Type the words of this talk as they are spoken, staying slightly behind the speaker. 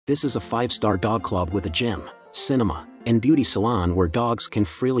This is a 5-star dog club with a gym, cinema, and beauty salon where dogs can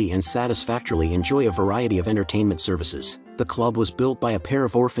freely and satisfactorily enjoy a variety of entertainment services. The club was built by a pair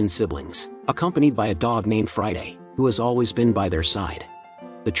of orphan siblings, accompanied by a dog named Friday, who has always been by their side.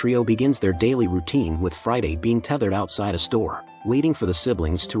 The trio begins their daily routine with Friday being tethered outside a store, waiting for the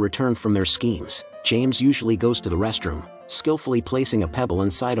siblings to return from their schemes. James usually goes to the restroom, skillfully placing a pebble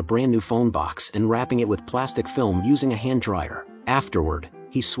inside a brand new phone box and wrapping it with plastic film using a hand dryer. Afterward,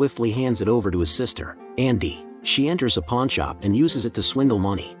 he swiftly hands it over to his sister, Andy. She enters a pawn shop and uses it to swindle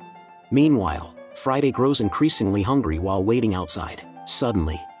money. Meanwhile, Friday grows increasingly hungry while waiting outside.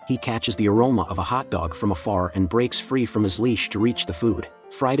 Suddenly, he catches the aroma of a hot dog from afar and breaks free from his leash to reach the food.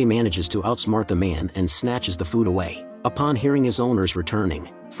 Friday manages to outsmart the man and snatches the food away. Upon hearing his owners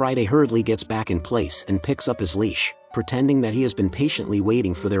returning, Friday hurriedly gets back in place and picks up his leash, pretending that he has been patiently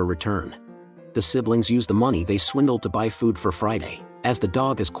waiting for their return. The siblings use the money they swindled to buy food for Friday, as the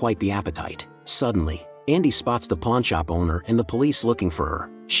dog has quite the appetite. Suddenly, Andy spots the pawnshop owner and the police looking for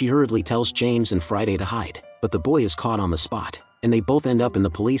her. She hurriedly tells James and Friday to hide, but the boy is caught on the spot, and they both end up in the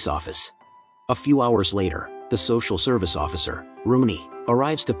police office. A few hours later, the social service officer, Rooney,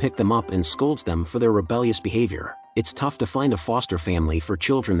 arrives to pick them up and scolds them for their rebellious behavior. It's tough to find a foster family for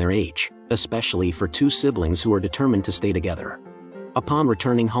children their age, especially for two siblings who are determined to stay together. Upon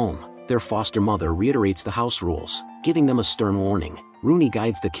returning home, their foster mother reiterates the house rules, giving them a stern warning. Rooney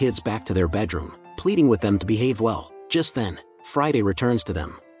guides the kids back to their bedroom, pleading with them to behave well. Just then, Friday returns to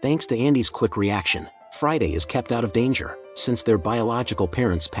them. Thanks to Andy's quick reaction, Friday is kept out of danger. Since their biological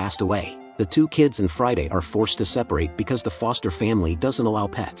parents passed away, the two kids and Friday are forced to separate because the foster family doesn't allow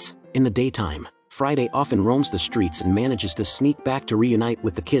pets. In the daytime, Friday often roams the streets and manages to sneak back to reunite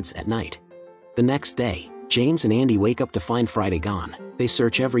with the kids at night. The next day, James and Andy wake up to find Friday gone. They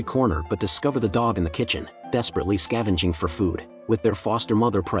search every corner but discover the dog in the kitchen, desperately scavenging for food. With their foster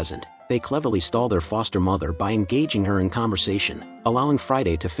mother present, they cleverly stall their foster mother by engaging her in conversation, allowing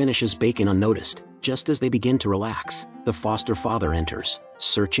Friday to finish his bacon unnoticed. Just as they begin to relax, the foster father enters,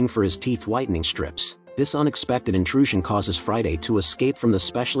 searching for his teeth whitening strips. This unexpected intrusion causes Friday to escape from the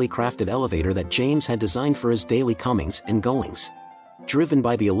specially crafted elevator that James had designed for his daily comings and goings. Driven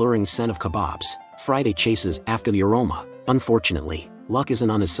by the alluring scent of kebabs, Friday chases after the aroma. Unfortunately, luck isn't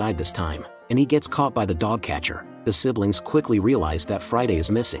on his side this time, and he gets caught by the dog catcher. The siblings quickly realize that Friday is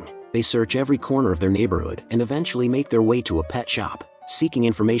missing. They search every corner of their neighborhood and eventually make their way to a pet shop, seeking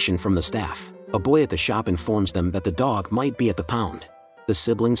information from the staff. A boy at the shop informs them that the dog might be at the pound. The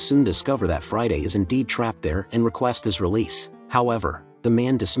siblings soon discover that Friday is indeed trapped there and request his release. However, the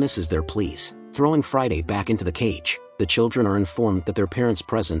man dismisses their pleas, throwing Friday back into the cage. The children are informed that their parents'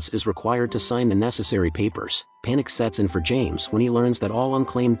 presence is required to sign the necessary papers. Panic sets in for James when he learns that all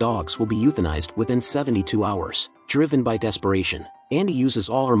unclaimed dogs will be euthanized within 72 hours. Driven by desperation, Andy uses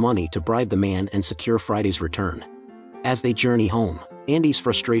all her money to bribe the man and secure Friday's return. As they journey home, Andy's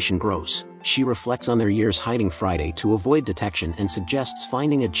frustration grows. She reflects on their years hiding Friday to avoid detection and suggests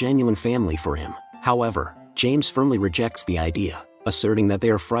finding a genuine family for him. However, James firmly rejects the idea, asserting that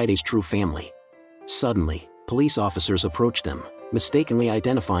they are Friday's true family. Suddenly, police officers approach them, mistakenly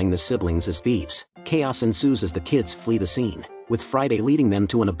identifying the siblings as thieves. Chaos ensues as the kids flee the scene, with Friday leading them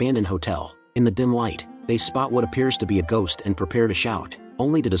to an abandoned hotel. In the dim light, they spot what appears to be a ghost and prepare to shout,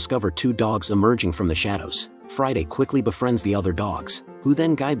 only to discover two dogs emerging from the shadows. Friday quickly befriends the other dogs, who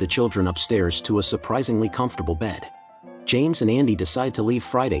then guide the children upstairs to a surprisingly comfortable bed. James and Andy decide to leave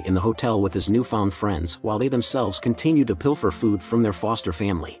Friday in the hotel with his newfound friends while they themselves continue to pilfer food from their foster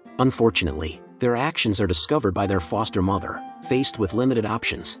family. Unfortunately, their actions are discovered by their foster mother. Faced with limited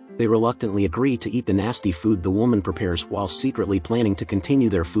options, they reluctantly agree to eat the nasty food the woman prepares while secretly planning to continue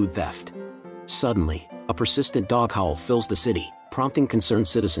their food theft. Suddenly, a persistent dog howl fills the city, prompting concerned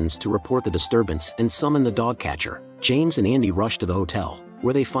citizens to report the disturbance and summon the dog catcher. James and Andy rush to the hotel,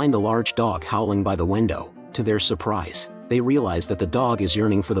 where they find the large dog howling by the window. To their surprise, they realize that the dog is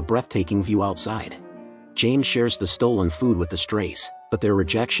yearning for the breathtaking view outside. James shares the stolen food with the strays, but their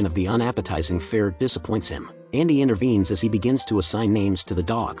rejection of the unappetizing fare disappoints him. Andy intervenes as he begins to assign names to the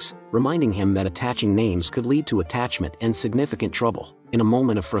dogs, reminding him that attaching names could lead to attachment and significant trouble. In a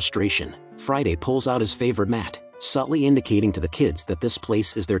moment of frustration, Friday pulls out his favorite mat, subtly indicating to the kids that this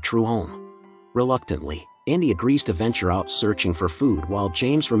place is their true home. Reluctantly, Andy agrees to venture out searching for food while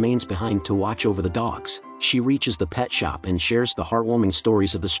James remains behind to watch over the dogs. She reaches the pet shop and shares the heartwarming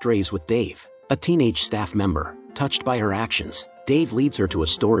stories of the strays with Dave, a teenage staff member. Touched by her actions, Dave leads her to a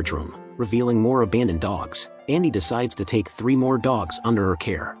storage room, revealing more abandoned dogs. Andy decides to take 3 more dogs under her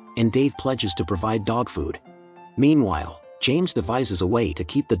care, and Dave pledges to provide dog food. Meanwhile, James devises a way to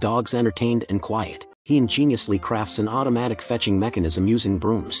keep the dogs entertained and quiet. He ingeniously crafts an automatic fetching mechanism using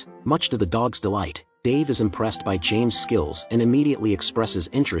brooms. Much to the dog's delight, Dave is impressed by James' skills and immediately expresses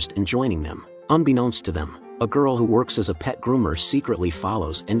interest in joining them. Unbeknownst to them, a girl who works as a pet groomer secretly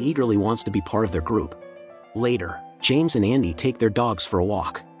follows and eagerly wants to be part of their group. Later, James and Andy take their dogs for a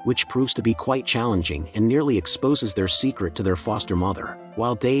walk, which proves to be quite challenging and nearly exposes their secret to their foster mother.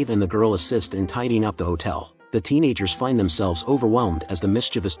 While Dave and the girl assist in tidying up the hotel, the teenagers find themselves overwhelmed as the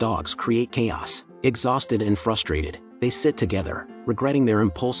mischievous dogs create chaos. Exhausted and frustrated, they sit together, regretting their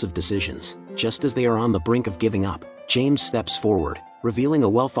impulsive decisions. Just as they are on the brink of giving up, James steps forward, revealing a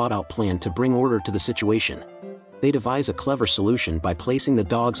well-thought-out plan to bring order to the situation. They devise a clever solution by placing the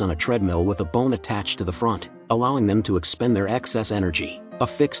dogs on a treadmill with a bone attached to the front, allowing them to expend their excess energy. A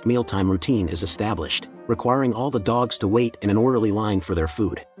fixed mealtime routine is established, requiring all the dogs to wait in an orderly line for their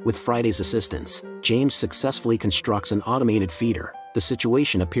food. With Friday's assistance, James successfully constructs an automated feeder. The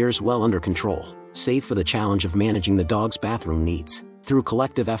situation appears well under control, save for the challenge of managing the dog's bathroom needs. Through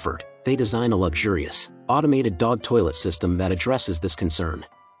collective effort, they design a luxurious, automated dog toilet system that addresses this concern.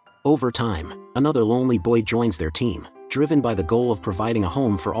 Over time, another lonely boy joins their team, driven by the goal of providing a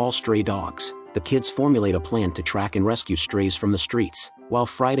home for all stray dogs. The kids formulate a plan to track and rescue strays from the streets. While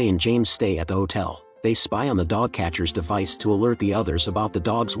Friday and James stay at the hotel, they spy on the dog catcher's device to alert the others about the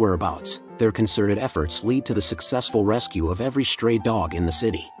dog's whereabouts. Their concerted efforts lead to the successful rescue of every stray dog in the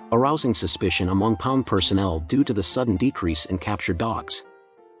city, arousing suspicion among pound personnel due to the sudden decrease in captured dogs.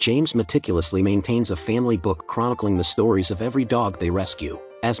 James meticulously maintains a family book chronicling the stories of every dog they rescue.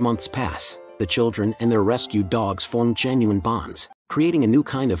 As months pass, the children and their rescued dogs form genuine bonds, creating a new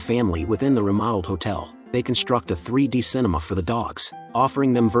kind of family within the remodeled hotel. They construct a 3D cinema for the dogs,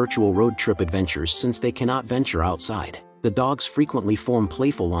 offering them virtual road trip adventures since they cannot venture outside. The dogs frequently form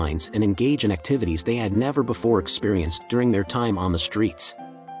playful lines and engage in activities they had never before experienced during their time on the streets.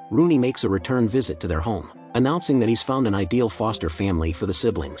 Rooney makes a return visit to their home, announcing that he's found an ideal foster family for the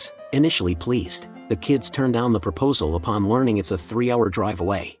siblings. Initially pleased, the kids turn down the proposal upon learning it's a 3-hour drive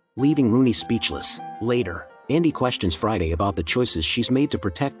away, leaving Rooney speechless. Later, Andy questions Friday about the choices she's made to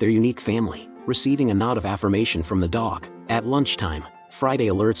protect their unique family, receiving a nod of affirmation from the dog. At lunchtime, Friday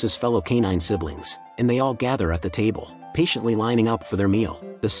alerts his fellow canine siblings, and they all gather at the table, patiently lining up for their meal.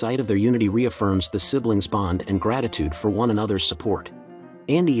 The sight of their unity reaffirms the siblings' bond and gratitude for one another's support.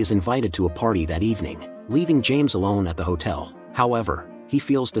 Andy is invited to a party that evening, leaving James alone at the hotel. However, he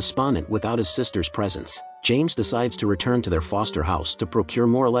feels despondent without his sister's presence. James decides to return to their foster house to procure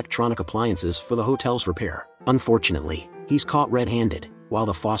more electronic appliances for the hotel's repair. Unfortunately, he's caught red-handed. While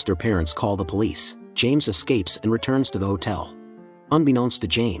the foster parents call the police, James escapes and returns to the hotel. Unbeknownst to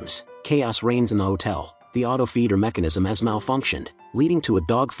James, chaos reigns in the hotel. The auto-feeder mechanism has malfunctioned, leading to a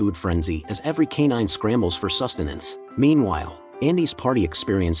dog food frenzy as every canine scrambles for sustenance. Meanwhile, Andy's party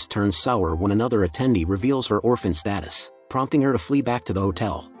experience turns sour when another attendee reveals her orphan status, prompting her to flee back to the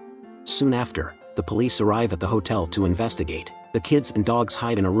hotel. Soon after, the police arrive at the hotel to investigate. The kids and dogs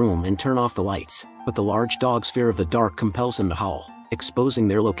hide in a room and turn off the lights, but the large dog's fear of the dark compels him to howl, exposing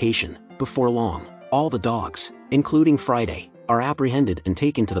their location. Before long, all the dogs, including Friday, are apprehended and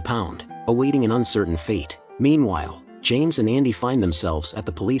taken to the pound, awaiting an uncertain fate. Meanwhile, James and Andy find themselves at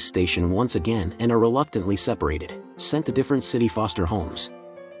the police station once again and are reluctantly separated, sent to different city foster homes.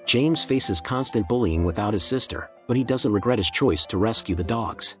 James faces constant bullying without his sister, but he doesn't regret his choice to rescue the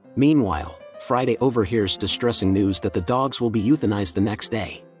dogs. Meanwhile, Friday overhears distressing news that the dogs will be euthanized the next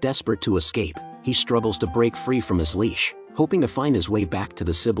day. Desperate to escape, he struggles to break free from his leash, hoping to find his way back to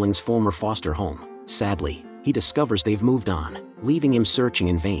the siblings' former foster home. Sadly, he discovers they've moved on, leaving him searching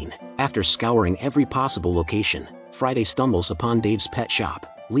in vain. After scouring every possible location, Friday stumbles upon Dave's pet shop,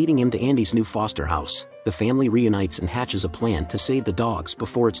 leading him to Andy's new foster house. The family reunites and hatches a plan to save the dogs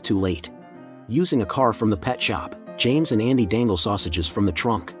before it's too late. Using a car from the pet shop, James and Andy dangle sausages from the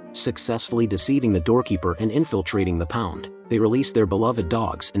trunk, successfully deceiving the doorkeeper and infiltrating the pound. They release their beloved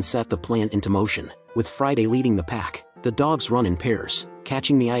dogs and set the plan into motion. With Friday leading the pack, the dogs run in pairs,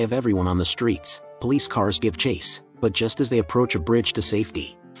 catching the eye of everyone on the streets. Police cars give chase, but just as they approach a bridge to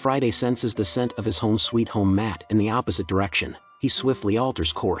safety, Friday senses the scent of his home sweet home mat in the opposite direction. He swiftly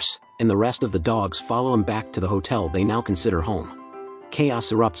alters course, and the rest of the dogs follow him back to the hotel they now consider home.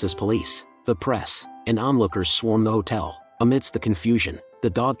 Chaos erupts as police, the press, and onlookers swarm the hotel. Amidst the confusion, the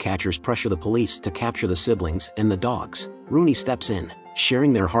dog catchers pressure the police to capture the siblings and the dogs. Rooney steps in,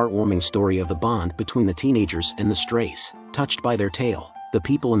 sharing their heartwarming story of the bond between the teenagers and the strays. Touched by their tale, the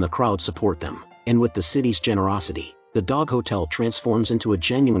people in the crowd support them, and with the city's generosity, the dog hotel transforms into a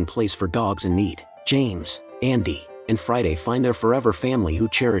genuine place for dogs in need. James, Andy, and Friday find their forever family who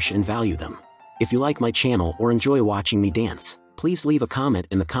cherish and value them. If you like my channel or enjoy watching me dance, please leave a comment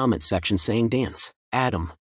in the comment section saying dance. Adam.